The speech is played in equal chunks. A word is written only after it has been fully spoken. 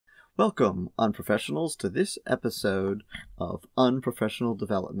Welcome, unprofessionals, to this episode of Unprofessional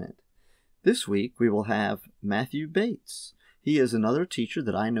Development. This week we will have Matthew Bates. He is another teacher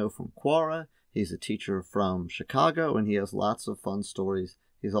that I know from Quora. He's a teacher from Chicago, and he has lots of fun stories.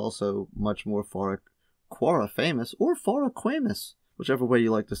 He's also much more Quora-famous, or Quora-famous, whichever way you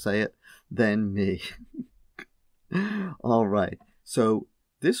like to say it, than me. All right, so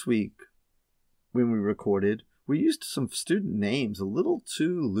this week when we recorded, we used some student names a little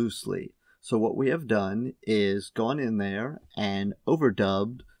too loosely. So what we have done is gone in there and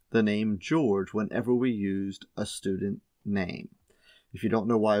overdubbed the name George whenever we used a student name. If you don't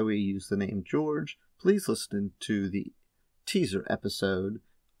know why we use the name George, please listen to the teaser episode,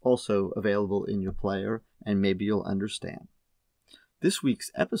 also available in your player, and maybe you'll understand. This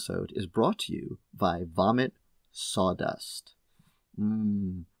week's episode is brought to you by Vomit Sawdust.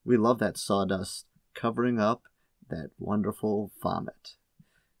 We love that sawdust covering up that wonderful vomit.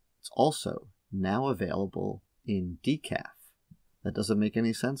 It's also now available in decaf. That doesn't make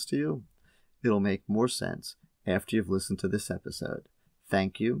any sense to you? It'll make more sense after you've listened to this episode.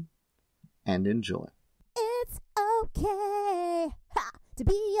 Thank you, and enjoy. It's okay to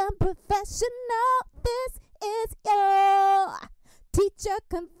be unprofessional. This is your teacher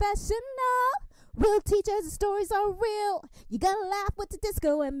confessional. Real teachers' stories are real. You gotta laugh with the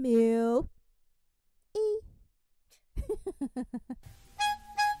disco and meal.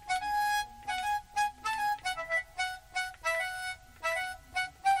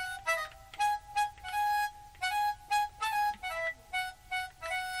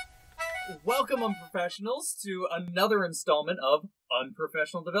 Welcome, unprofessionals, to another installment of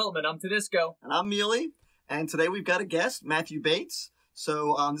Unprofessional Development. I'm Tedisco. And I'm Mealy, and today we've got a guest, Matthew Bates.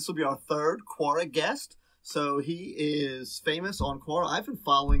 So this will be our third Quora guest. So he is famous on Quora. I've been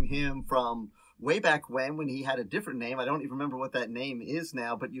following him from way back when he had a different name. I don't even remember what that name is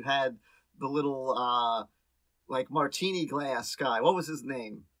now, but you had the little, martini glass guy. What was his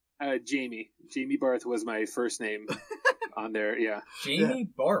name? Jamie. Jamie Barth was my first name on there, yeah. Jamie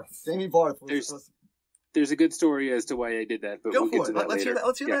Barth. Jamie Barth. There's a good story as to why I did that, but we'll get to that later.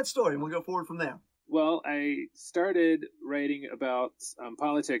 Let's hear that story, and we'll go forward from there. Well, I started writing about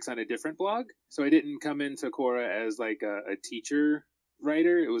politics on a different blog, so I didn't come into Quora as like a teacher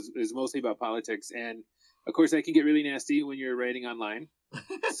writer. It was mostly about politics, and of course I can get really nasty when you're writing online.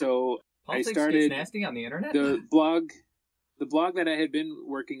 So Politics I started gets nasty on the internet? The blog that I had been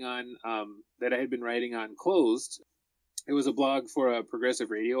working on, that I had been writing on, closed. It was a blog for a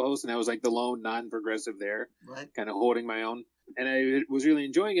progressive radio host, and I was like the lone non-progressive there, right, kind of holding my own. And I was really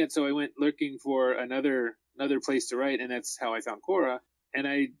enjoying it, so I went looking for another place to write, and that's how I found Quora. And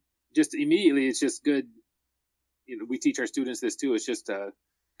I just immediately, it's just good. You know, we teach our students this too. It's just a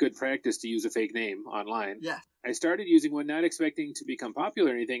good practice to use a fake name online. Yeah. I started using one, not expecting to become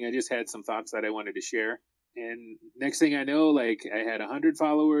popular or anything. I just had some thoughts that I wanted to share. And next thing I know, like I had 100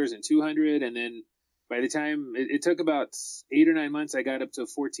 followers and 200. And then by the time it took about 8 or 9 months, I got up to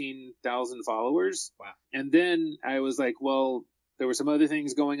 14,000 followers. Wow. And then I was like, well, there were some other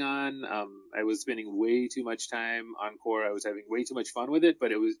things going on. I was spending way too much time on Quora. I was having way too much fun with it,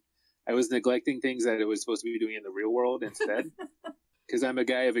 but I was neglecting things that I was supposed to be doing in the real world instead. Because I'm a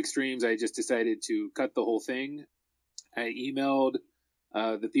guy of extremes, I just decided to cut the whole thing. I emailed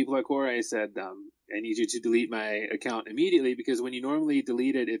the people at Quora. I said, I need you to delete my account immediately, because when you normally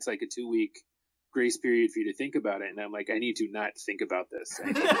delete it, it's like a 2-week grace period for you to think about it. And I'm like, I need to not think about this. I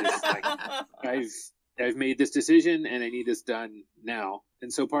need this, I've made this decision and I need this done now.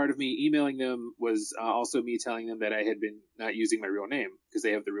 And so part of me emailing them was also me telling them that I had been not using my real name, because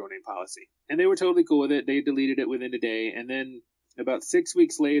they have the real name policy. And they were totally cool with it. They deleted it within a day. And then about 6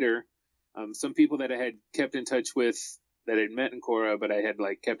 weeks later, some people that I had kept in touch with, that I'd met in Quora, but I had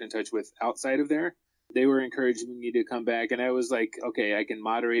kept in touch with outside of there, they were encouraging me to come back. And I was like, okay, I can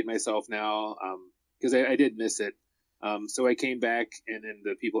moderate myself now, because I did miss it. So I came back, and then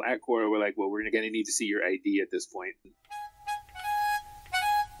the people at Quora were like, well, we're going to need to see your ID at this point.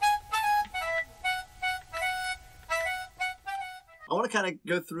 I want to kind of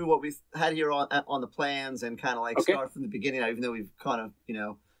go through what we had here on the plans and kind of start from the beginning, even though we've kind of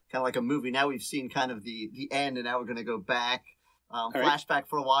like a movie. Now we've seen kind of the end, and now we're going to go back, flashback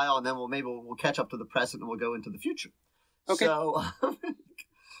for a while, and then we'll catch up to the present, and we'll go into the future. Okay.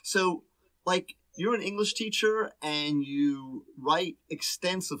 So you're an English teacher, and you write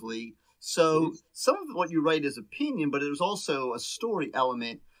extensively. So some of what you write is opinion, but there's also a story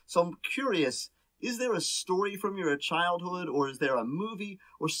element. So I'm curious, is there a story from your childhood, or is there a movie,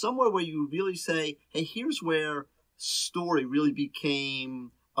 or somewhere where you really say, hey, here's where story really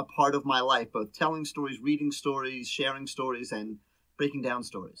became a part of my life, both telling stories, reading stories, sharing stories, and breaking down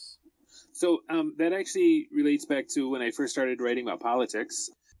stories? So that actually relates back to when I first started writing about politics.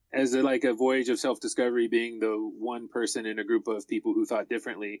 As a voyage of self-discovery, being the one person in a group of people who thought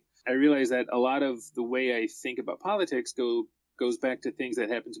differently, I realized that a lot of the way I think about politics goes back to things that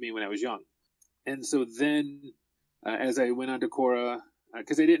happened to me when I was young. And so then, as I went on to Quora,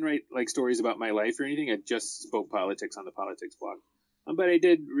 because I didn't write like stories about my life or anything, I just spoke politics on the politics blog. But I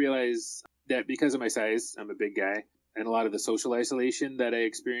did realize that because of my size, I'm a big guy, and a lot of the social isolation that I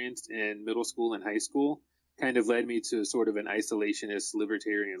experienced in middle school and high school kind of led me to sort of an isolationist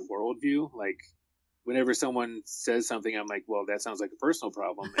libertarian worldview. Like whenever someone says something, I'm like, well, that sounds like a personal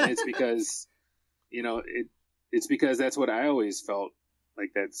problem. And it's because, it's because that's what I always felt,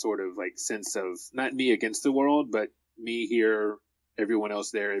 like that sort of like sense of not me against the world, but me here, everyone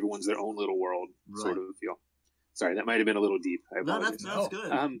else there, everyone's their own little world sort of feel. Sorry, that might have been a little deep. I apologize. No, that's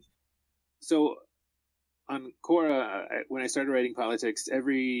good. So on Quora, when I started writing politics,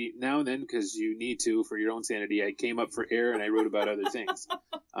 every now and then, because you need to for your own sanity, I came up for air and I wrote about other things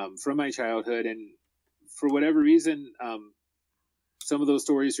from my childhood. And for whatever reason, some of those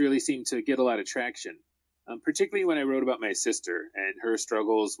stories really seemed to get a lot of traction, particularly when I wrote about my sister and her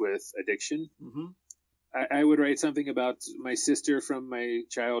struggles with addiction. Mm-hmm. I would write something about my sister from my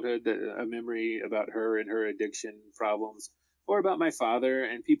childhood, a memory about her and her addiction problems, or about my father,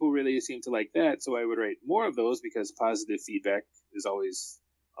 and people really seem to like that. So I would write more of those because positive feedback is always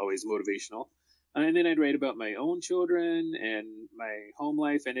motivational. And then I'd write about my own children and my home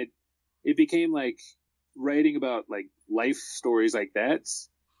life, and it became like writing about like life stories like that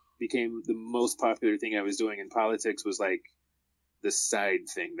became the most popular thing I was doing, and politics was like the side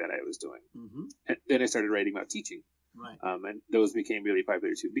thing that I was doing. Mm-hmm. And then I started writing about teaching. Right. And those became really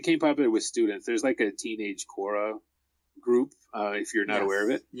popular too. Became popular with students. There's like a teenage Quora group, if you're not aware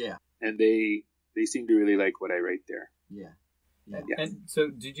of it. Yeah. And they seem to really like what I write there. Yeah. And so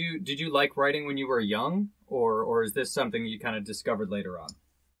did you like writing when you were young, or is this something you kind of discovered later on?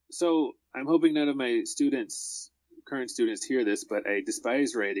 So I'm hoping none of my current students hear this, but I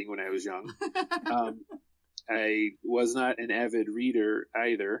despised writing when I was young. I was not an avid reader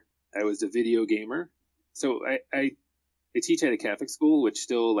either. I was a video gamer. So I teach at a Catholic school, which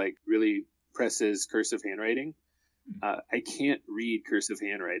still like really presses cursive handwriting. I can't read cursive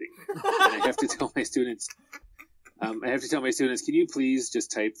handwriting, and I have to tell my students. Can you please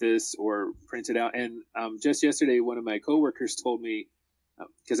just type this or print it out? And just yesterday, one of my coworkers told me,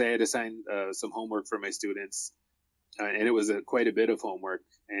 because I had assigned some homework for my students, and it was quite a bit of homework,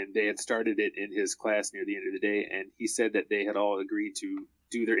 and they had started it in his class near the end of the day, and he said that they had all agreed to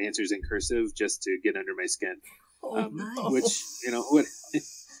do their answers in cursive just to get under my skin. Nice. Which,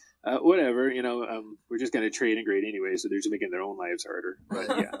 whatever, we're just going to trade and grade anyway, so they're just making their own lives harder.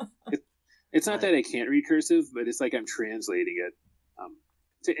 But yeah, it's not that I can't read cursive, but it's like I'm translating it.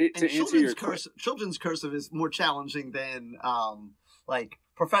 To answer your question, children's cursive is more challenging than like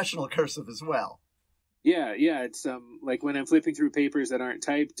professional cursive as well. Yeah, it's like when I'm flipping through papers that aren't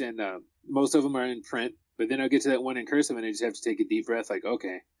typed, and most of them are in print, but then I'll get to that one in cursive, and I just have to take a deep breath, like,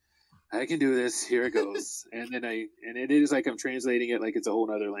 okay, I can do this. Here it goes. and it is like I'm translating it like it's a whole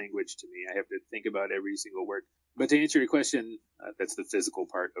other language to me. I have to think about every single word. But to answer your question, that's the physical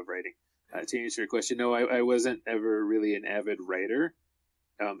part of writing. To answer your question, no, I wasn't ever really an avid writer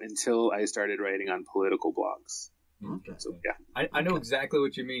until I started writing on political blogs. Okay. So, yeah. I know exactly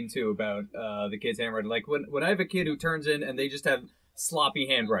what you mean, too, about the kids' handwriting. Like, when I have a kid who turns in and they just have sloppy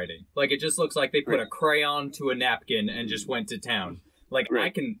handwriting. Like, it just looks like they put a crayon to a napkin and just went to town. Like, I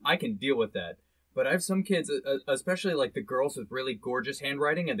can deal with that. But I have some kids, especially, like, the girls with really gorgeous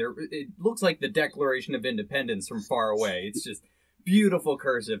handwriting, and it looks like the Declaration of Independence from far away. It's just beautiful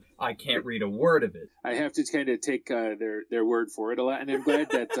cursive. I can't read a word of it. I have to kind of take their word for it a lot, and I'm glad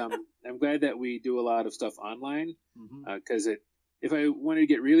that we do a lot of stuff online, because if I wanted to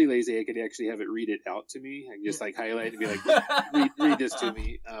get really lazy, I could actually have it read it out to me. I can just like highlight and be like, read this to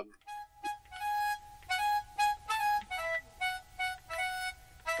me.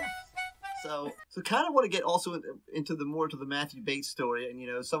 So kind of want to get also into the Matthew Bates story,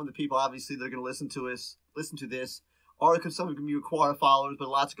 and some of the people obviously that are going to listen to this are some of them you Quora followers, but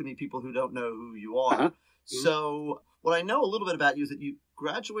lots going to be people who don't know who you are. Uh-huh. So what I know a little bit about you is that you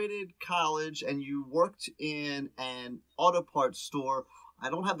graduated college and you worked in an auto parts store. I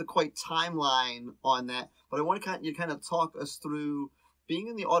don't have the quite timeline on that, but I want you to kind of talk us through being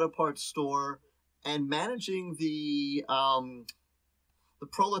in the auto parts store and managing the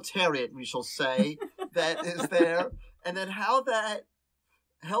proletariat, we shall say, that is there, and then how that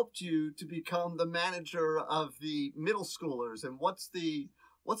helped you to become the manager of the middle schoolers, and what's the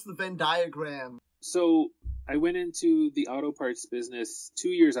Venn diagram? So I went into the auto parts business 2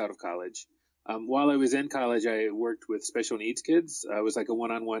 years out of college. While I was in college, I worked with special needs kids. I was like a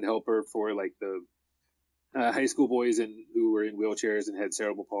one-on-one helper for like the high school boys who were in wheelchairs and had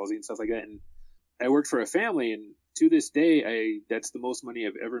cerebral palsy and stuff like that. And I worked for a family, and to this day, that's the most money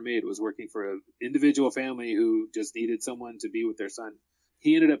I've ever made, was working for an individual family who just needed someone to be with their son.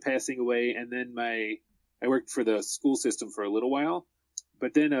 He ended up passing away, and then I worked for the school system for a little while.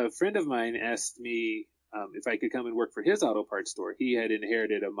 But then a friend of mine asked me if I could come and work for his auto parts store. He had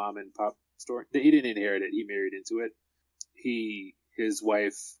inherited a mom and pop store. He didn't inherit it. He married into it. His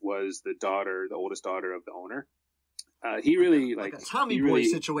wife was the oldest daughter of the owner. He really like a Tommy Boy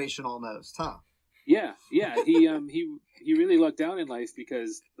situation almost, huh? Yeah. He really lucked out in life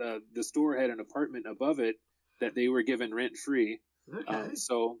because the store had an apartment above it that they were given rent free. Okay.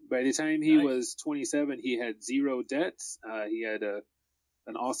 So by the time he was 27, he had zero debts. He had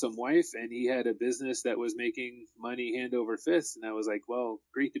an awesome wife, and he had a business that was making money hand over fist. And I was like, well,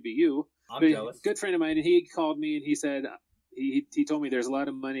 great to be you. I'm jealous. Good friend of mine, and he called me and he said, he told me there's a lot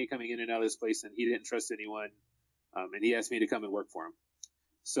of money coming in and out of this place, and he didn't trust anyone. And he asked me to come and work for him.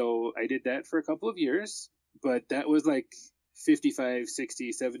 So I did that for a couple of years, but that was like 55,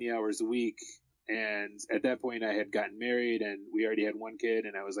 60, 70 hours a week. And at that point I had gotten married and we already had one kid,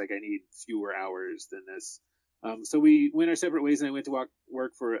 and I was like, I need fewer hours than this. So we went our separate ways, and I went to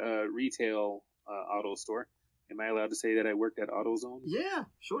work for a retail auto store. Am I allowed to say that I worked at AutoZone? Yeah,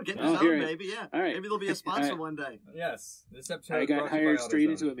 sure. Get us out, baby. Yeah. All right. Maybe there'll be a sponsor one day. Yes. This episode I got hired straight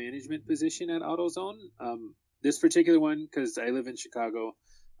into a management position at AutoZone. This particular one, because I live in Chicago,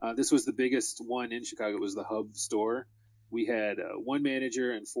 this was the biggest one in Chicago. It was the hub store. We had one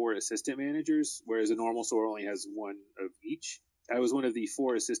manager and 4 assistant managers, whereas a normal store only has one of each. I was one of the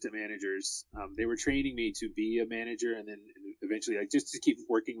 4 assistant managers. They were training me to be a manager, and then eventually, like, just to keep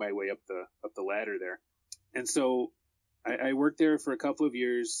working my way up the ladder there. And so I worked there for a couple of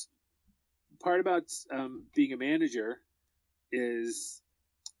years. Part about being a manager is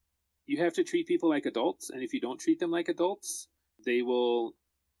you have to treat people like adults, and if you don't treat them like adults, they will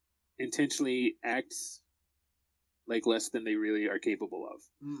intentionally act like less than they really are capable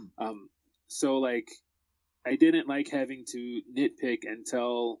of. So like, I didn't like having to nitpick and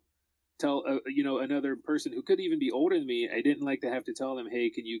tell another person who could even be older than me. I didn't like to have to tell them, hey,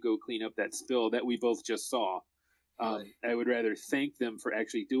 can you go clean up that spill that we both just saw? I would rather thank them for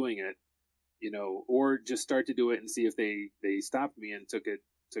actually doing it, or just start to do it and see if they stopped me and took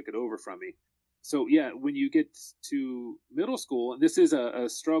it over from me. So yeah, when you get to middle school, and this is a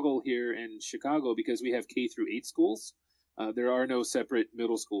struggle here in Chicago because we have K through 8 schools. There are no separate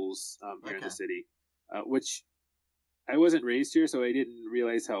middle schools here in the city, which I wasn't raised here, so I didn't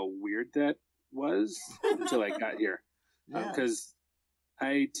realize how weird that was until I got here. Because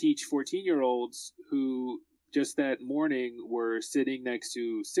I teach 14-year-olds who just that morning were sitting next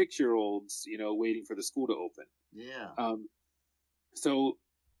to 6-year-olds, waiting for the school to open. Yeah. So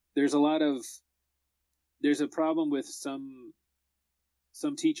there's a problem with some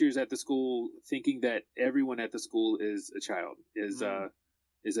teachers at the school thinking that everyone at the school is a child, is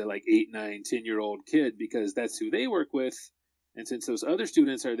a like 8, 9, 10-year-old kid, because that's who they work with. And since those other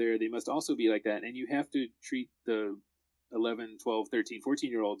students are there, they must also be like that. And you have to treat the 11, 12, 13,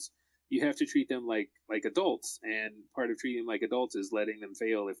 14-year-olds, you have to treat them like adults. And part of treating them like adults is letting them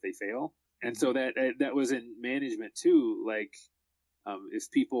fail if they fail. And so that was in management too. Like,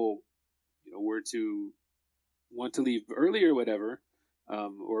 if people, were to want to leave early or whatever,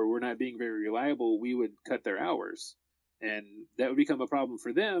 or were not being very reliable, we would cut their hours. And that would become a problem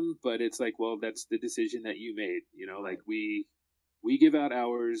for them, but it's like, well, that's the decision that you made. Like we give out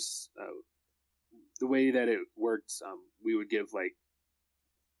hours. The way that it worked, we would give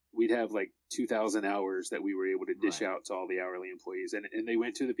we'd have 2,000 hours that we were able to dish out to all the hourly employees. And they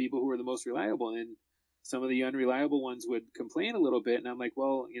went to the people who were the most reliable. And some of the unreliable ones would complain a little bit. And I'm like,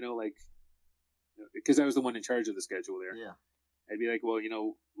 well, because I was the one in charge of the schedule there. Yeah. I'd be like, well,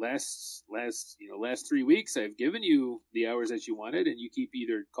 last 3 weeks I've given you the hours that you wanted, and you keep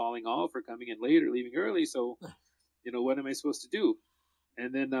either calling off or coming in late or leaving early. So, what am I supposed to do?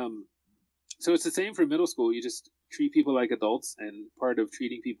 And then, so it's the same for middle school. You just treat people like adults, and part of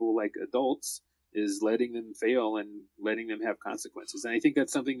treating people like adults is letting them fail and letting them have consequences. And I think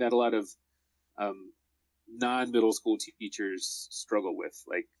that's something that a lot of non-middle school teachers struggle with,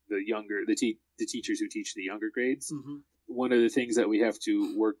 like the teachers who teach the younger grades. Mm-hmm. One of the things that we have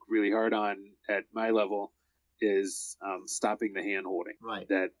to work really hard on at my level is stopping the hand holding. Right.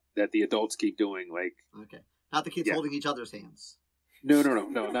 That the adults keep doing. Okay. Not the kids holding each other's hands. No,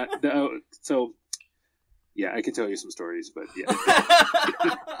 not. So, yeah, I can tell you some stories, but yeah.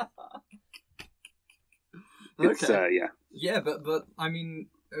 It's Okay. Yeah, but I mean,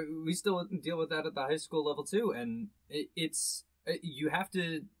 we still deal with that at the high school level too, and it's you have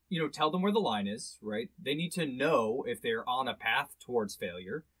to tell them where the line is, right? They need to know if they're on a path towards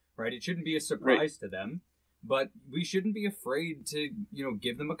failure, right? It shouldn't be a surprise to them, but we shouldn't be afraid to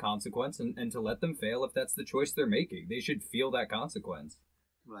give them a consequence and to let them fail if that's the choice they're making. They should feel that consequence.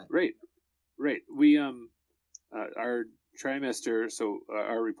 Right. We our trimester, so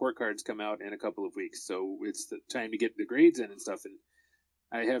our report cards come out in a couple of weeks, so it's the time to get the grades in and stuff. And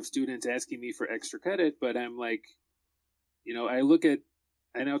I have students asking me for extra credit, but I'm like, I look at,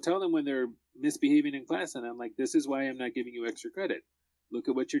 and I'll tell them when they're misbehaving in class, and I'm like, this is why I'm not giving you extra credit. Look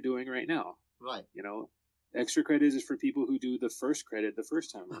at what you're doing right now. Right. Extra credit is for people who do the first credit the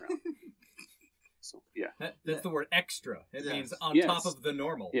first time around. So that's the word extra. It means on top of the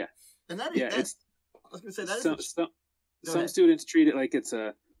normal. Yeah. And that's I was going to say that some students treat it like it's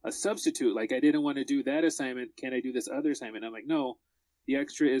a substitute. Like, I didn't want to do that assignment. Can I do this other assignment? I'm like, no, the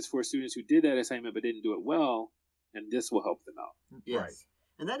extra is for students who did that assignment but didn't do it well, and this will help them out. Yes. Right.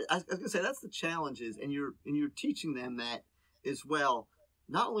 And I was going to say that's the challenges, and you're teaching them that as well,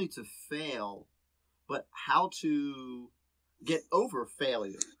 not only to fail, but how to get over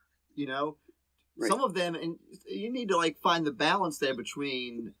failure. Right. Some of them, and you need to find the balance there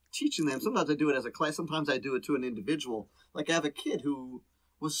between teaching them. Sometimes I do it as a class. Sometimes I do it to an individual. Like, I have a kid who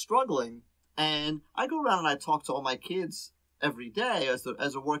was struggling, and I go around and I talk to all my kids every day as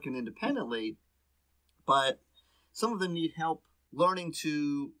they're working independently. But some of them need help learning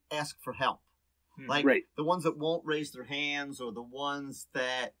to ask for help. Like the ones that won't raise their hands, or the ones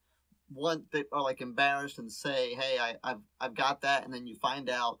that are embarrassed and say, "Hey, I've got that," and then you find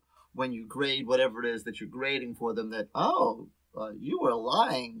out when you grade whatever it is that you're grading for them that, you were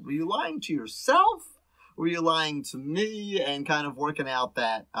lying. Were you lying to yourself? Were you lying to me? And kind of working out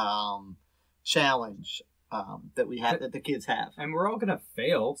that challenge that we have, that the kids have. And we're all gonna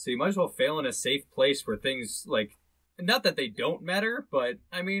fail, so you might as well fail in a safe place where things not that they don't matter, but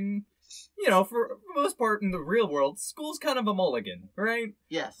I mean, for the most part in the real world, school's kind of a mulligan, right?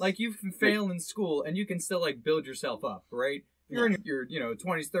 Yes. You can fail in school and you can still build yourself up, right? If you're in your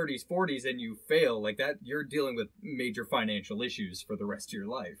 20s, 30s, 40s and you fail like that, you're dealing with major financial issues for the rest of your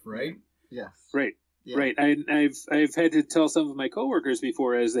life, right? Yes. Right. Yeah. Right. I've had to tell some of my coworkers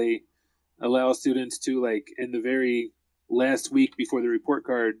before, as they allow students to, in the very last week before the report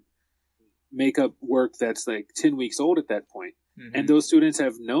card, make up work that's 10 weeks old at that point. Mm-hmm. And those students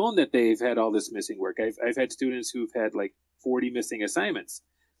have known that they've had all this missing work. I've had students who've had 40 missing assignments.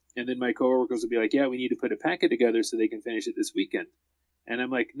 And then my coworkers will be like, yeah, we need to put a packet together so they can finish it this weekend. And I'm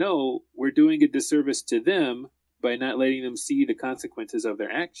like, no, we're doing a disservice to them by not letting them see the consequences of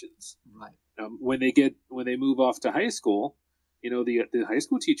their actions. Right. When they move off to high school, the high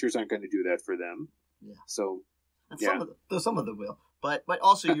school teachers aren't going to do that for them. Yeah. So, and some of them will, but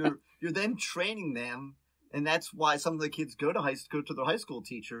also you're then training them, and that's why some of the kids go to their high school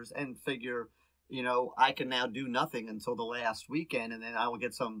teachers and figure, I can now do nothing until the last weekend, and then I will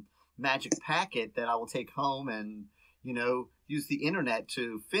get some magic packet that I will take home and, use the internet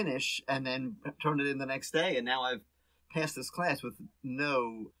to finish and then turn it in the next day. And now I've passed this class with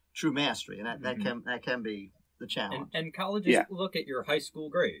no true mastery. And that can be the challenge. And colleges look at your high school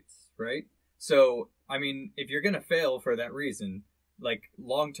grades, right? So, I mean, if you're going to fail for that reason,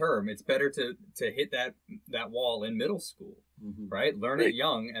 long term, it's better to hit that wall in middle school. Mm-hmm. Right? Learn it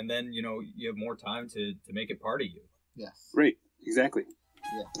young, and then, you have more time to make it part of you. Yes. Right. Exactly.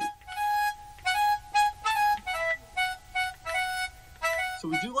 Yeah. So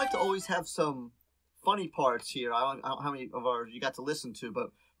we do like to always have some funny parts here. I don't know how many of ours you got to listen to,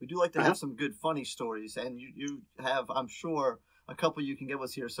 but we do like to have some good funny stories. And you have, I'm sure, a couple you can give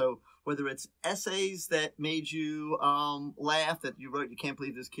us here. So whether it's essays that made you laugh, that you wrote, you can't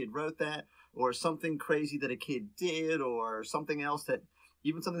believe this kid wrote that, or something crazy that a kid did, or something else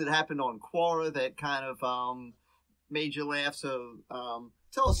even something that happened on Quora that kind of made you laugh. So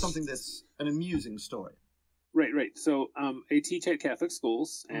tell us something that's an amusing story. Right. So I teach at Catholic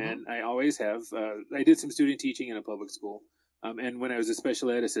schools, and I always have. I did some student teaching in a public school, and when I was a special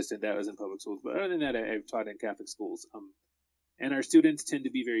ed assistant, that was in public schools. But other than that, I've taught in Catholic schools. And our students tend to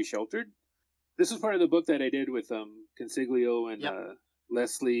be very sheltered. This was part of the book that I did with Consiglio and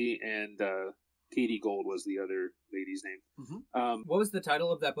Leslie, and Katie Gold was the other lady's name. Mm-hmm. What was the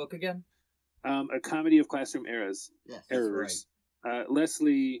title of that book again? A Comedy of Classroom Errors. Yes, Errors. Right.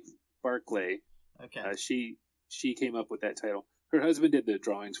 Leslie Barclay. Okay. She came up with that title. Her husband did the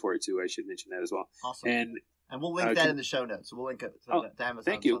drawings for it too. I should mention that as well. Awesome. And we'll link that in the show notes. So we'll link it to Amazon.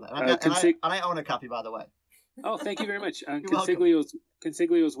 Thank you. And I own a copy, by the way. Oh, thank you very much. You're welcome.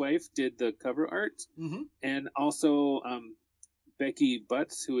 Consiglio's wife did the cover art, and also Becky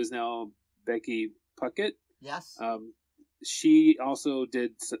Butts, who is now Becky Puckett. Yes. She also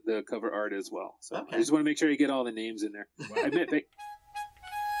did the cover art as well. So Okay. I just want to make sure I get all the names in there. Wow. I met Becky.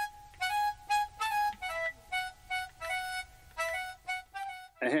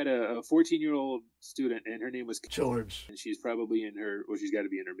 I had a 14-year-old student, and her name was George. and she's probably she's got to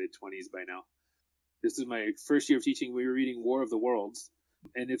be in her mid-20s by now. This is my first year of teaching. We were reading War of the Worlds,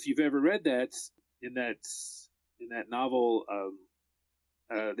 and if you've ever read that, in that novel,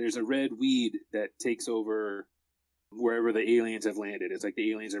 there's a red weed that takes over wherever the aliens have landed. It's like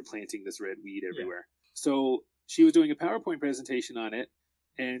the aliens are planting this red weed everywhere. Yeah. So she was doing a PowerPoint presentation on it,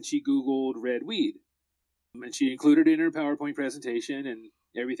 and she Googled red weed, and she included it in her PowerPoint presentation and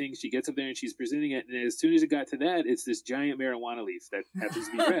everything. She gets up there and she's presenting it, and as soon as it got to that, it's this giant marijuana leaf that happens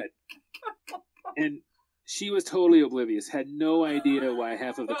to be red. And she was totally oblivious, had no idea why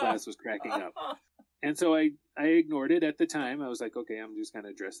half of the class was cracking up. And so I ignored it at the time. I was like, okay, I'm just going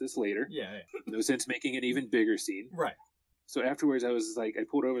to address this later. Yeah. No sense making an even bigger scene. Right. So afterwards, I was like, I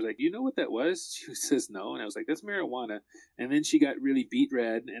pulled her over, I was like, you know what that was? She says no. And I was like, that's marijuana. And then she got really beet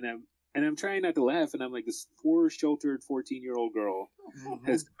red, and I'm trying not to laugh, and I'm like, this poor, sheltered 14-year-old girl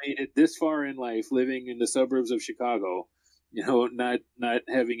has made it this far in life, living in the suburbs of Chicago, not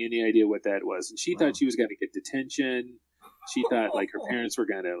having any idea what that was. And she thought she was going to get detention. She thought, like, her parents were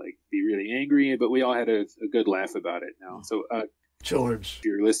going to, like, be really angry, but we all had a good laugh about it now. So, George, if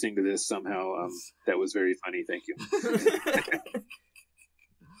you're listening to this somehow, that was very funny. Thank you.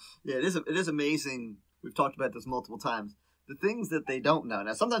 Yeah, it is amazing. We've talked about this multiple times. The things that they don't know.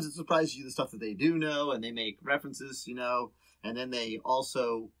 Now, sometimes it surprises you the stuff that they do know, and they make references, and then they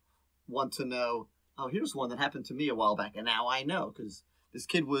also want to know, oh, here's one that happened to me a while back, and now I know, because this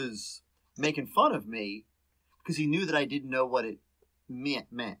kid was making fun of me because he knew that I didn't know what it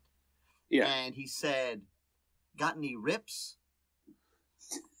meant. Yeah. And he said, got any rips?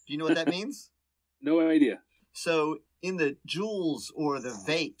 Do you know what that means? No idea. So in the Juuls or the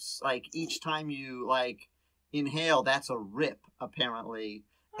vapes, like each time you like inhale, that's a rip, apparently.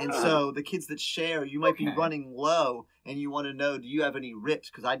 And so the kids that share, you might be running low and you want to know, do you have any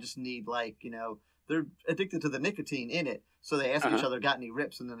rips? Because I just need, like, they're addicted to the nicotine in it. So they ask each other, got any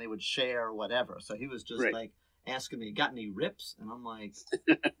rips? And then they would share or whatever. So he was just like asking me, got any rips? And I'm like,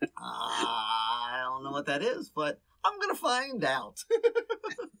 I don't know what that is, but I'm going to find out.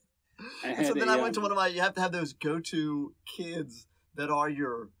 So then I went to one of you have to have those go-to kids that are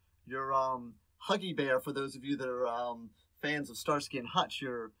your Huggy Bear, for those of you that are fans of Starsky and Hutch,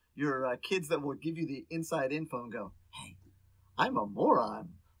 your kids that will give you the inside info and go, hey, I'm a moron.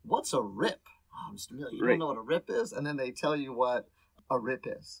 What's a rip? Oh, Mr. Miller, you don't know what a rip is? And then they tell you what a rip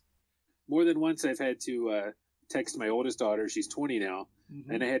is. More than once I've had to text my oldest daughter. She's 20 now.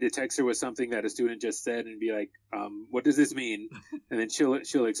 And I had to text her with something that a student just said and be like, what does this mean? And then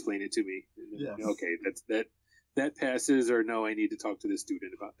she'll explain it to me. Then, okay, that passes, or no, I need to talk to the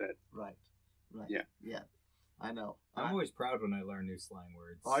student about that. Right. Yeah. I know. I'm always proud when I learn new slang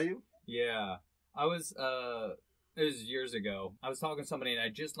words. Are you? Yeah. I was, it was years ago. I was talking to somebody and I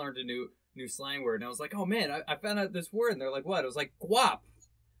just learned a new slang word. And I was like, oh man, I found out this word. And they're like, what? It was like guap.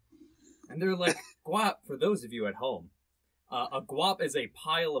 And they're like, guap, for those of you at home. A guap is a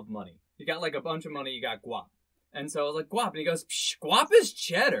pile of money. You got like a bunch of money, you got guap. And so I was like, guap. And he goes, psh, guap is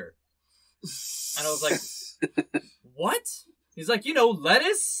cheddar. And I was like, what? He's like,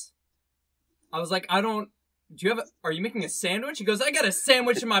 lettuce? I was like, are you making a sandwich? He goes, I got a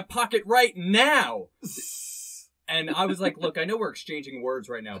sandwich in my pocket right now. And I was like, look, I know we're exchanging words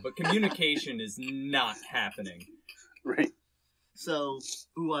right now, but communication is not happening. Right. So,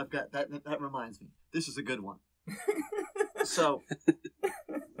 I've got, that reminds me. This is a good one. So,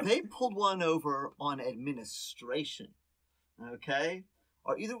 they pulled one over on administration. Okay?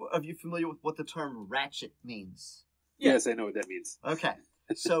 Are either of you familiar with what the term ratchet means? Yes, I know what that means. Okay.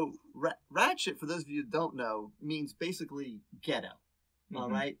 So, ratchet, for those of you who don't know, means basically ghetto. All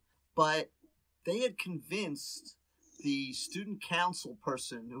right? But they had convinced the student council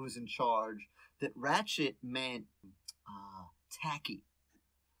person who was in charge that ratchet meant tacky.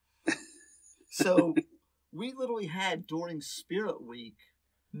 So, we literally had, during Spirit Week,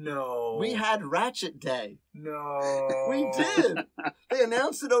 we had Ratchet Day. No. We did. They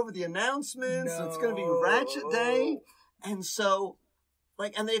announced it over the announcements. No. It's going to be Ratchet Day. And so,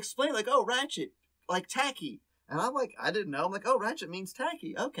 and they explained, oh, Ratchet, like tacky. And I'm like, I didn't know. I'm like, oh, Ratchet means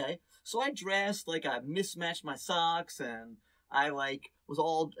tacky. Okay. So I dressed, I mismatched my socks, and I, was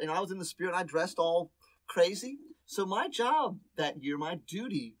all, I was in the spirit, and I dressed all crazy. So my job that year, my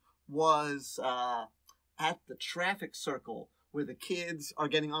duty was, at the traffic circle where the kids are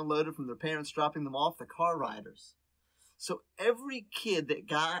getting unloaded from their parents dropping them off, the car riders. So every kid that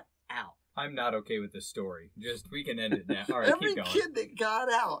got out. I'm not okay with this story. We can end it now. All right, every keep going. kid that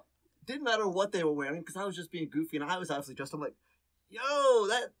got out, didn't matter what they were wearing, because I was just being goofy and I was obviously dressed. I'm like, yo,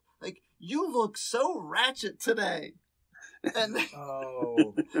 you look so ratchet today. And they,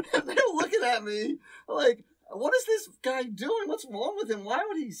 and they were looking at me like, what is this guy doing? What's wrong with him? Why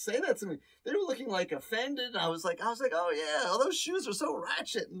would he say that to me? They were looking like offended. I was like, oh yeah, all those shoes are so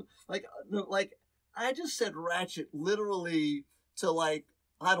ratchet. And like I just said ratchet literally to like,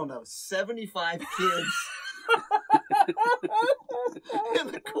 I don't know, 75 kids in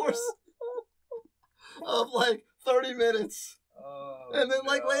the course of like 30 minutes. And then,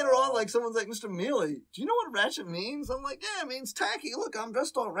 like, later on, like, someone's like, Mr. Mealy, do you know what ratchet means? I'm like, yeah, it means tacky. Look, I'm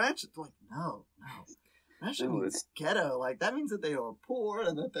dressed all ratchet. They're like, no. Ratchet means ghetto. Like, that means that they are poor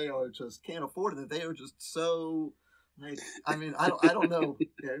and that they are just can't afford it, that they are just so, like, I mean, I don't know.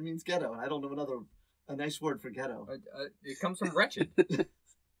 Yeah, it means ghetto, and I don't know a nice word for ghetto. It comes from wretched.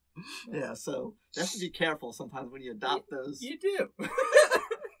 Yeah, so you have to be careful sometimes when you adopt those. You do.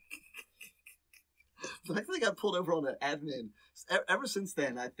 So I actually got pulled over on an admin. Ever since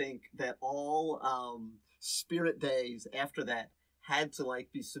then, I think that all spirit days after that had to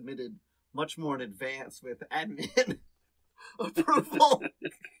like be submitted much more in advance with admin approval.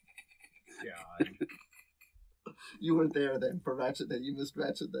 God. You weren't there then for Ratchet Day. You missed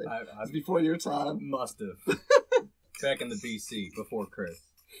Ratchet Day. I was before your time. Must have. Back in the BC, before Chris.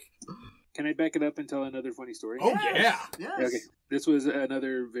 Can I back it up and tell another funny story? Oh, yeah. Yes. Okay. This was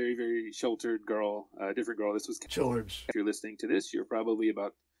another very, very sheltered girl, different girl. This was George. If you're listening to this, you're probably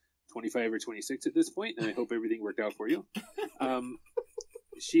about 25 or 26 at this point, and I hope everything worked out for you.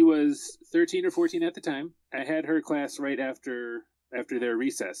 She was 13 or 14 at the time. I had her class right after their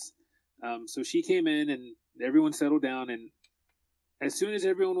recess. So she came in, and everyone settled down, and as soon as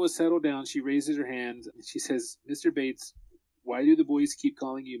everyone was settled down, she raises her hand, and she says, Mr. Bates, why do the boys keep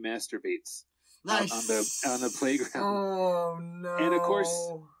calling you Master Bates? Nice. On the playground. Oh, no. And of course,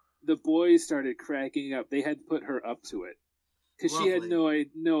 the boys started cracking up. They had put her up to it. Because she had no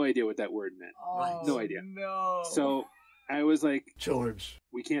idea what that word meant. Oh, no idea. No. So I was like, George,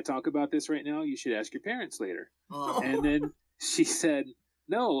 we can't talk about this right now. You should ask your parents later. Oh. And then she said,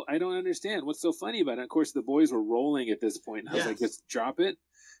 no, I don't understand. What's so funny about it? And of course, the boys were rolling at this point. And I was like, just drop it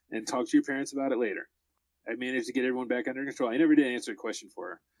and talk to your parents about it later. I managed to get everyone back under control. I never did answer a question for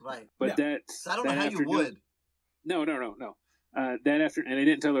her. Right. But I don't know how you would. No. That after, and I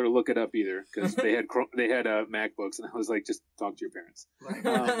didn't tell her to look it up either because they had MacBooks, and I was like, just talk to your parents.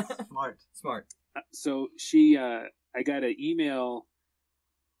 Right. Smart. So I got an email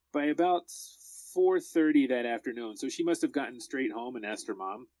by about 4:30 that afternoon. So she must have gotten straight home and asked her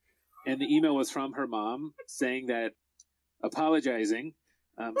mom, and the email was from her mom apologizing.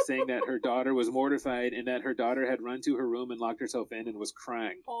 Saying that her daughter was mortified and that her daughter had run to her room and locked herself in and was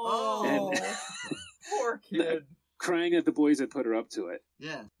crying. Oh, poor kid. Crying that the boys had put her up to it.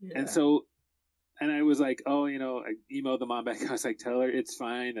 Yeah. And I was like, I emailed the mom back. I was like, tell her it's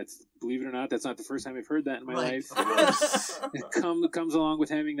fine. Believe it or not, that's not the first time I've heard that in my life. It comes along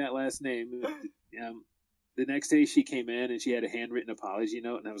with having that last name. The next day she came in and she had a handwritten apology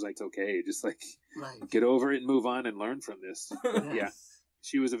note, and I was like, it's okay. Just like get over it and move on and learn from this. Yes. Yeah.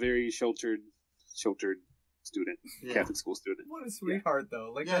 She was a very sheltered student, Catholic school student. What a sweetheart,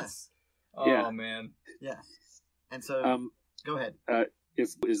 though. Like, yes. Oh, man. Yeah. And so, go ahead.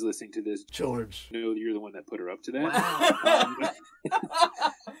 If is listening to this, George, know you're the one that put her up to that. Wow.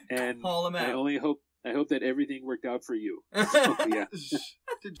 And call him out. I hope that everything worked out for you. So, yeah.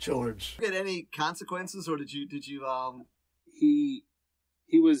 Did George get any consequences, or did you?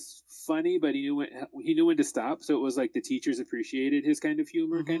 He was funny, but he knew when to stop. So it was like the teachers appreciated his kind of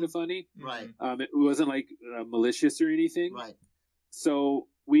humor, kind of funny. Right. It wasn't like malicious or anything. Right. So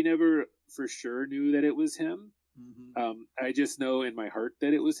we never for sure knew that it was him. Mm-hmm. I just know in my heart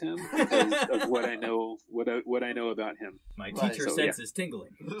that it was him because of what I know, what I know about him. My teacher sense is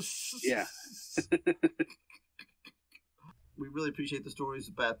tingling. Yeah. We really appreciate the stories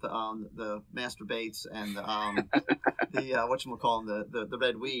about the Master Bates and the the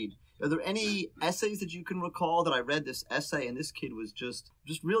red weed. Are there any essays that you can recall that I read this essay and this kid was just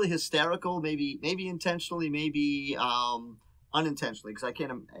really hysterical? Maybe intentionally, maybe unintentionally. Because I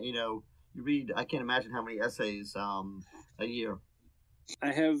can't I can't imagine how many essays a year.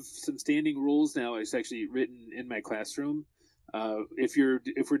 I have some standing rules now. It's actually written in my classroom. If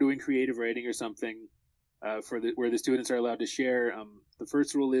we're doing creative writing or something. Where the students are allowed to share. The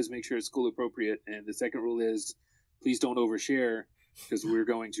first rule is make sure it's school appropriate, and the second rule is please don't overshare. because we were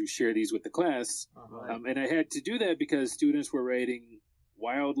going to share these with the class. Uh-huh. And I had to do that because students were writing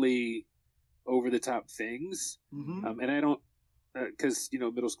wildly over-the-top things. Mm-hmm. And I don't, because,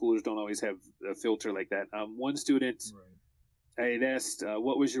 middle schoolers don't always have a filter like that. One student, I had asked,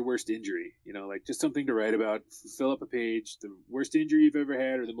 what was your worst injury? Like just something to write about, fill up a page, the worst injury you've ever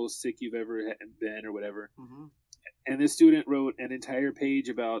had or the most sick you've ever been or whatever. Mm-hmm. And this student wrote an entire page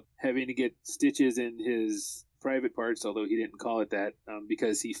about having to get stitches in his private parts, although he didn't call it that,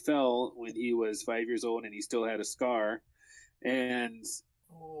 because he fell when he was 5 years old and he still had a scar. And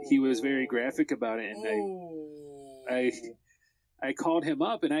he was very graphic about it. And I called him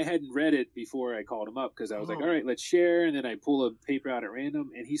up, and I hadn't read it before I called him up because I was like, all right, let's share. And then I pull a paper out at random,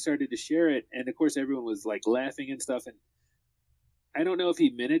 and he started to share it. And, of course, everyone was, like, laughing and stuff. And I don't know if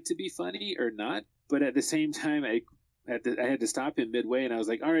he meant it to be funny or not, but at the same time, I had to stop him midway, and I was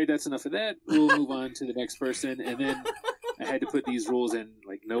like, all right, that's enough of that. We'll move on to the next person. And then I had to put these rules in,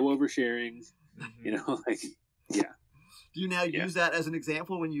 like, no oversharing, yeah. Do you now use that as an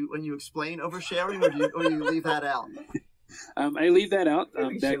example when you explain oversharing, or do you leave that out? I leave that out.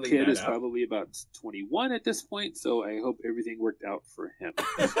 That kid is out. probably about 21 at this point, so I hope everything worked out for him.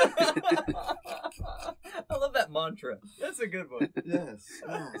 I love that mantra. That's a good one. Yes.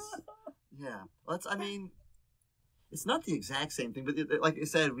 Yeah. It's not the exact same thing, but like I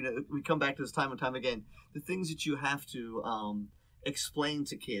said, we come back to this time and time again. The things that you have to explain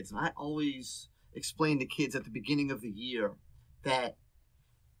to kids, and I always explain to kids at the beginning of the year that,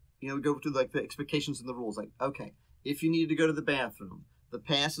 we go through like the expectations and the rules. Like, okay, if you need to go to the bathroom, the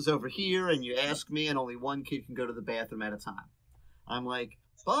pass is over here, and you ask me, and only one kid can go to the bathroom at a time. I'm like,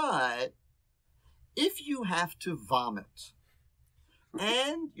 but if you have to vomit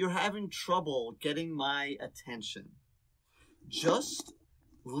and you're having trouble getting my attention, just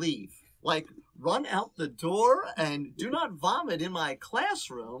leave. Like, run out the door and do not vomit in my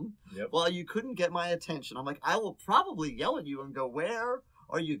classroom while you couldn't get my attention. I'm like, I will probably yell at you and go, where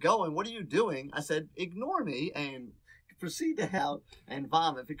are you going? What are you doing? I said, ignore me and proceed to out and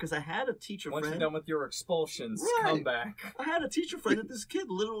vomit, because I had a teacher friend. Once you're done with your expulsions, come back. I had a teacher friend that this kid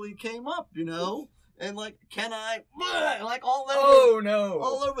literally came up, and like, can I? Like all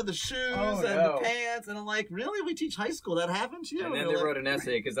over the shoes and the pants, and I'm like, really? We teach high school. That happened to you? And then they wrote an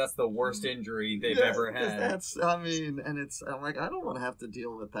essay because that's the worst injury they've ever had. I'm like, I don't want to have to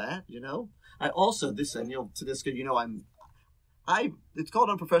deal with that, I also to this kid, it's called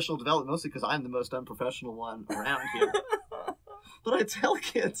unprofessional development mostly because I'm the most unprofessional one around here. But I tell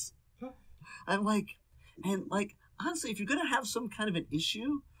kids, I'm like, honestly, if you're gonna have some kind of an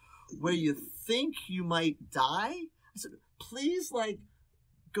issue where you think you might die, I said, please,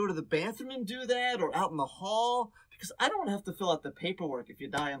 go to the bathroom and do that, or out in the hall, because I don't have to fill out the paperwork if you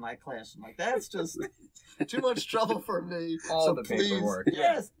die in my class. I'm like, that's just too much trouble for me. Paperwork.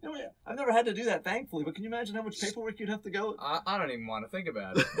 Yes. I've never had to do that, thankfully, but can you imagine how much paperwork you'd have to go? I don't even want to think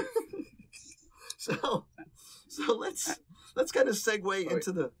about it. So let's kind of segue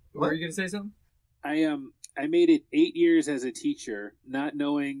into the... What? Were you going to say something? I made it 8 years as a teacher, not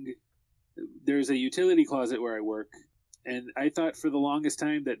knowing there's a utility closet where I work, and I thought for the longest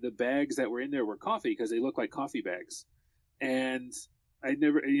time that the bags that were in there were coffee because they look like coffee bags. And I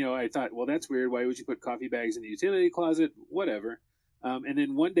never, I thought, well, that's weird. Why would you put coffee bags in the utility closet? Whatever. And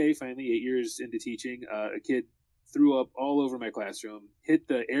then one day, finally, 8 years into teaching, a kid threw up all over my classroom, hit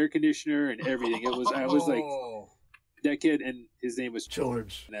the air conditioner and everything. I was like, that kid, and his name was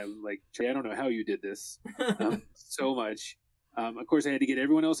George. And I was like, I don't know how you did this so much. Of course, I had to get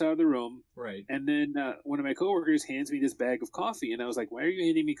everyone else out of the room. Right. And then one of my coworkers hands me this bag of coffee, and I was like, why are you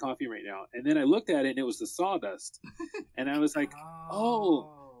handing me coffee right now? And then I looked at it, and it was the sawdust. And I was like,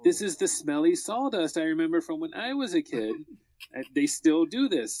 oh, this is the smelly sawdust I remember from when I was a kid. They still do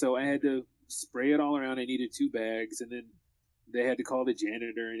this. So I had to spray it all around. I needed 2 bags, and then they had to call the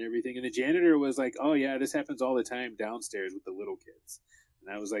janitor and everything. And the janitor was like, oh, yeah, this happens all the time downstairs with the little kids.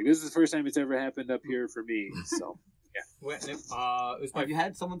 And I was like, this is the first time it's ever happened up here for me. So, yeah. Have you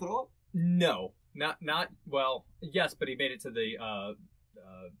had someone throw up? No. Not well, yes, but he made it to the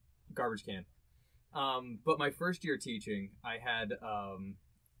garbage can. But my first year teaching, I had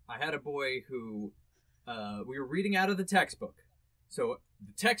a boy who we were reading out of the textbook. So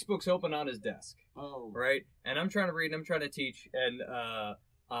the textbook's open on his desk. Oh. Right? And I'm trying to read and I'm trying to teach, and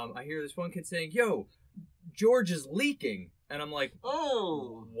I hear this one kid saying, yo, George is leaking. And I'm like,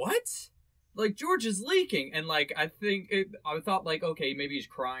 oh, what? Like, George is leaking. And I thought okay, maybe he's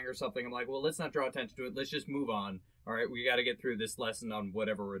crying or something. I'm like, well, let's not draw attention to it. Let's just move on. All right, we got to get through this lesson on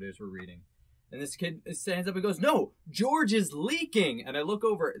whatever it is we're reading. And this kid stands up and goes, no, George is leaking. And I look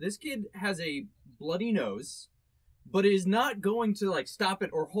over. This kid has a bloody nose, but is not going to like stop it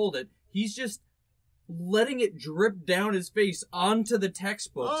or hold it. He's just letting it drip down his face onto the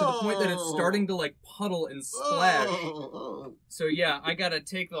textbook to the point that it's starting to like puddle and splash. So yeah, I gotta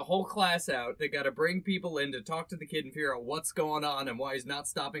take the whole class out. They gotta bring people in to talk to the kid and figure out what's going on and why he's not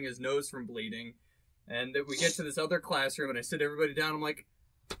stopping his nose from bleeding. And then we get to this other classroom and I sit everybody down. I'm like,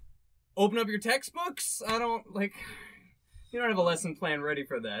 open up your textbooks? You don't have a lesson plan ready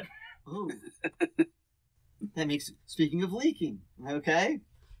for that. Oh. That makes, speaking of leaking, okay?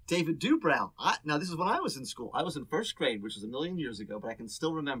 David Dubrow. Now, this is when I was in school. I was in first grade, which was a million years ago, but I can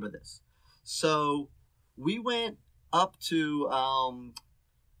still remember this. So we went up to, for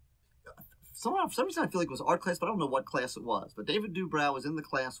some reason I feel like it was art class, but I don't know what class it was. But David Dubrow was in the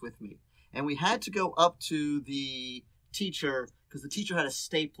class with me. And we had to go up to the teacher because the teacher had a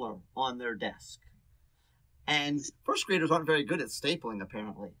stapler on their desk. And first graders aren't very good at stapling,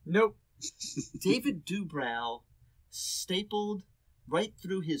 apparently. Nope. David Dubrow stapled right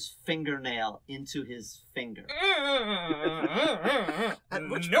through his fingernail into his finger. At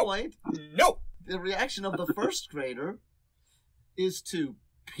which point, the reaction of the first grader is to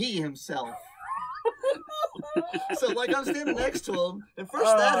pee himself. So, like, I'm standing next to him, and first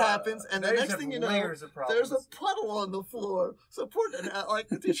that happens, and the next thing you know, there's a puddle on the floor. So,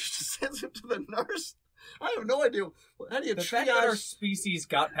 the teacher just sends him to the nurse. I have no idea. How do you the fact that our species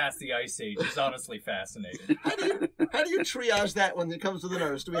got past the Ice Age is honestly fascinating. How do you triage that when it comes to the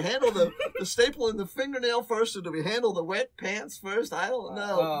nurse? Do we handle the staple in the fingernail first, or do we handle the wet pants first? I don't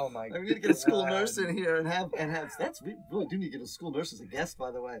know. Oh my god! We need to get a school nurse in here and have. We really do need to get a school nurse as a guest,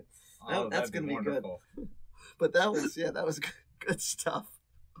 by the way. That's going to be good. But that was good stuff.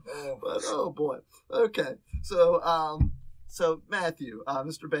 Oh. But oh boy. Okay. So Matthew,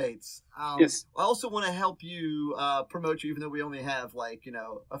 Mr. Bates, yes. I also want to help you promote you, even though we only have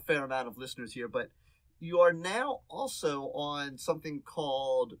a fair amount of listeners here. But you are now also on something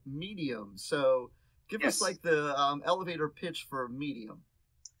called Medium. So give us the elevator pitch for Medium.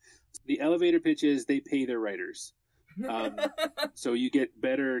 The elevator pitch is they pay their writers, so you get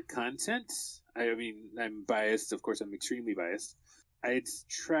better content. I mean, I'm biased. Of course, I'm extremely biased. I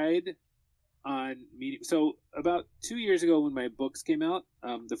tried on Medium. So about 2 years ago when my books came out,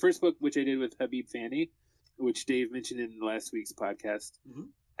 the first book, which I did with Habib Fanny, which Dave mentioned in last week's podcast,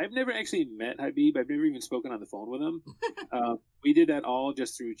 I've never actually met Habib. I've never even spoken on the phone with him. We did that all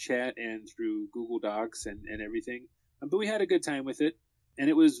just through chat and through Google Docs and everything. But we had a good time with it. And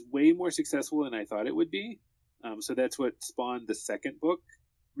it was way more successful than I thought it would be. So that's what spawned the second book.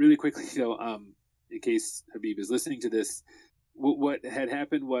 Really quickly, though, in case Habib is listening to this, what had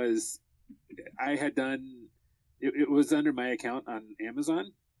happened was I had done, it was under my account on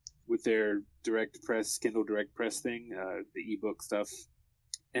Amazon with their direct press, Kindle direct press thing, the ebook stuff.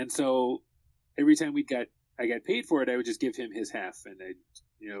 And so every time I got paid for it, I would just give him his half. And I,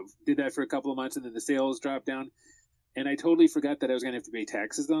 did that for a couple of months, and then the sales dropped down. And I totally forgot that I was going to have to pay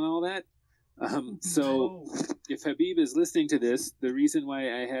taxes on all that. So if Habib is listening to this, the reason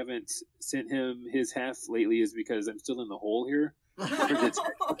why I haven't sent him his half lately is because I'm still in the hole here.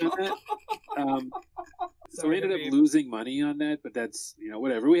 So I ended up losing money on that, but that's,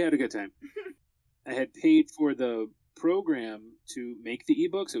 whatever. We had a good time. I had paid for the program to make the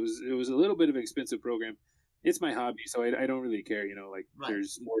ebooks. It was a little bit of an expensive program. It's my hobby, so I don't really care, right.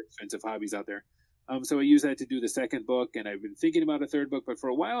 There's more expensive hobbies out there. So I used that to do the second book, and I've been thinking about a third book. But for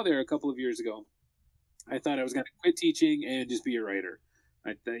a while there, a couple of years ago, I thought I was going to quit teaching and just be a writer.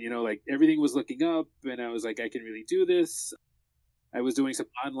 Everything was looking up, and I was like, I can really do this. I was doing some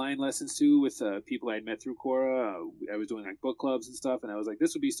online lessons too with people I had met through Quora. I was doing book clubs and stuff, and I was like,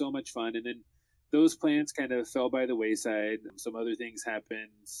 this would be so much fun. And then those plans kind of fell by the wayside. Some other things happened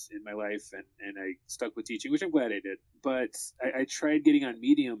in my life, and I stuck with teaching, which I'm glad I did. But I tried getting on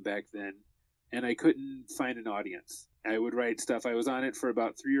Medium back then, and I couldn't find an audience. I would write stuff. I was on it for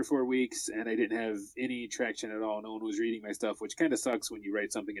about 3 or 4 weeks, and I didn't have any traction at all. No one was reading my stuff, which kind of sucks when you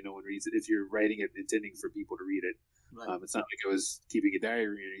write something and no one reads it if you're writing it intending for people to read it. Right. It's not like I was keeping a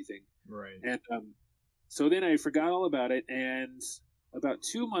diary or anything. Right. And so then I forgot all about it, and about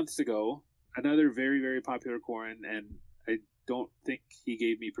 2 months ago, another very, very popular Quoran, and I don't think he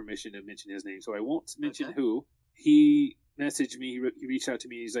gave me permission to mention his name, so I won't mention who. He messaged me, he reached out to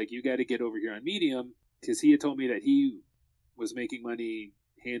me, he's like, you got to get over here on Medium, because he had told me that he was making money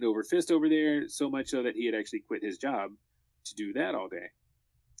hand over fist over there, so much so that he had actually quit his job to do that all day.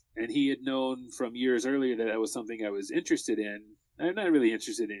 And he had known from years earlier that was something I was interested in. I'm not really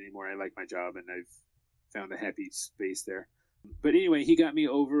interested in anymore. I like my job, and I've found a happy space there. But anyway, he got me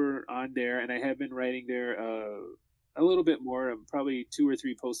over on there, and I have been writing there a little bit more, probably 2 or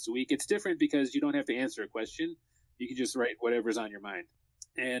 3 posts a week. It's different because you don't have to answer a question. You can just write whatever's on your mind.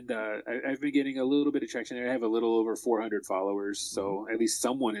 And I've been getting a little bit of traction there. I have a little over 400 followers, so at least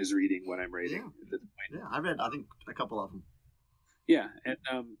someone is reading what I'm writing at this point. Yeah, I read, I think, a couple of them. Yeah, and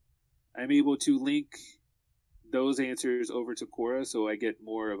I'm able to link those answers over to Quora, so I get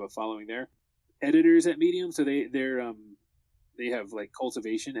more of a following there. Editors at Medium, so they have like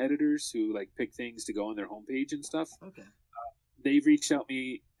cultivation editors who like pick things to go on their homepage and stuff. Okay. They've reached out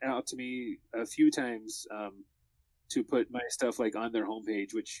to me a few times to put my stuff like on their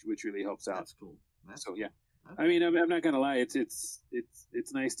homepage, which really helps out. That's cool. So yeah, okay. I mean, I'm not gonna lie, it's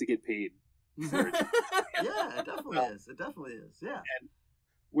nice to get paid for it. Yeah, it definitely is. It definitely is. Yeah. And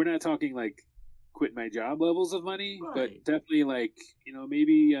we're not talking like quit my job levels of money, Right. but definitely like, you know,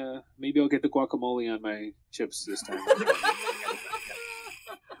 maybe I'll get the guacamole on my chips this time.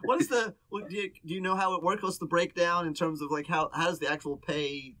 Do you know how it works? What's the breakdown in terms of like how does the actual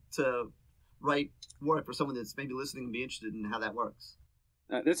pay to write work for someone that's maybe listening and be interested in how that works?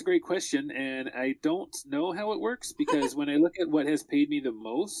 That's a great question, and I don't know how it works because when I look at what has paid me the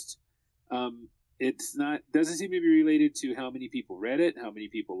most, doesn't seem to be related to how many people read it, how many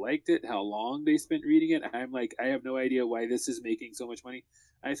people liked it, how long they spent reading it. I'm like, I have no idea why this is making so much money.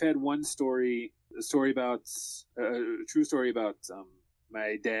 I've had one story, a true story about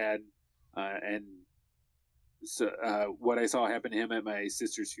my dad, and so what I saw happen to him at my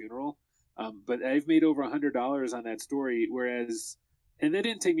sister's funeral. But I've made over $100 on that story, and that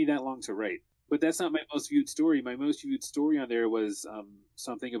didn't take me that long to write. But that's not my most viewed story. My most viewed story on there was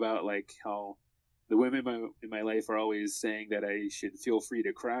something about like how the women in my life are always saying that I should feel free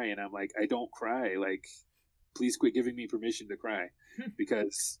to cry, and I'm like, I don't cry. Like, please quit giving me permission to cry,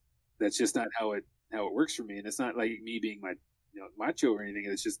 because that's just not how it works for me. And it's not like me being macho or anything.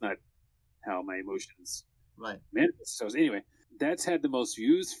 It's just not how my emotions manifest. So anyway, that's had the most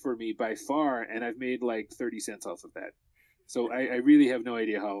views for me by far, and I've made like 30 cents off of that. So I really have no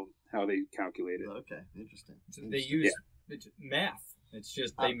idea how they calculate it. Okay, interesting. So they use math. It's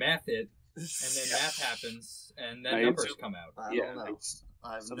just they math it, and then math happens, and then numbers come out. I don't know.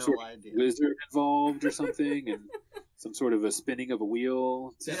 I have no idea. Wizard involved or something, and some sort of a spinning of a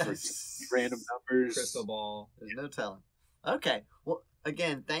wheel, for random numbers. Crystal ball. There's no telling. Okay. Well,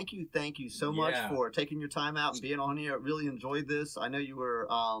 again, thank you so much for taking your time out and being on here. I really enjoyed this. I know you were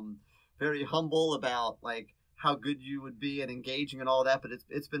very humble about like how good you would be and engaging and all that, but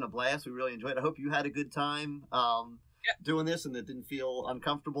it's been a blast. We really enjoyed it. I hope you had a good time doing this and it didn't feel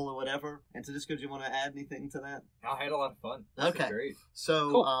uncomfortable or whatever. And so just because you want to add anything to that? I had a lot of fun. This okay. was great.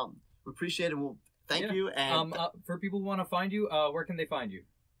 So cool. We appreciate it. Well, thank you. And for people who want to find you, where can they find you?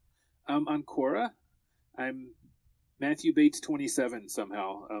 On Quora, I'm Matthew Bates 27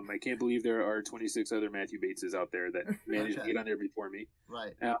 somehow. I can't believe there are 26 other Matthew Bateses out there that managed to get on there before me.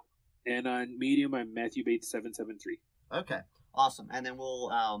 Right. And on Medium, I'm Matthew Bates 773. Okay, awesome. And then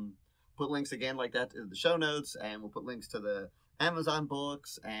we'll put links again like that in the show notes, and we'll put links to the Amazon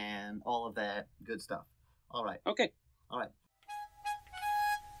books and all of that good stuff. All right. Okay. All right.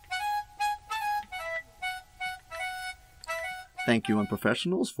 Thank you,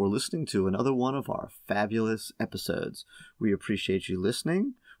 Unprofessionals, for listening to another one of our fabulous episodes. We appreciate you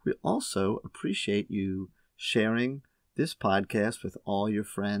listening. We also appreciate you sharing this podcast with all your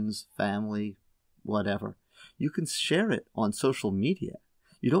friends, family, whatever. You can share it on social media.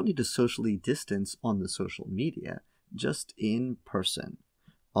 You don't need to socially distance on the social media, just in person.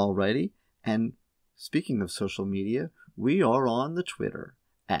 Alrighty? And speaking of social media, we are on the Twitter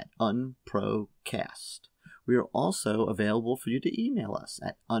at UnproCast. We are also available for you to email us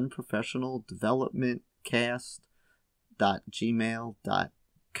at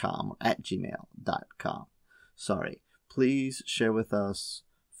unprofessionaldevelopmentcast.gmail.com at gmail.com. Sorry. Please share with us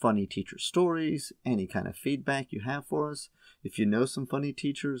funny teacher stories, any kind of feedback you have for us. If you know some funny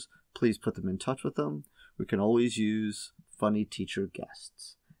teachers, please put them in touch with them. We can always use funny teacher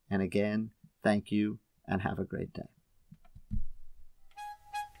guests. And again, thank you and have a great day.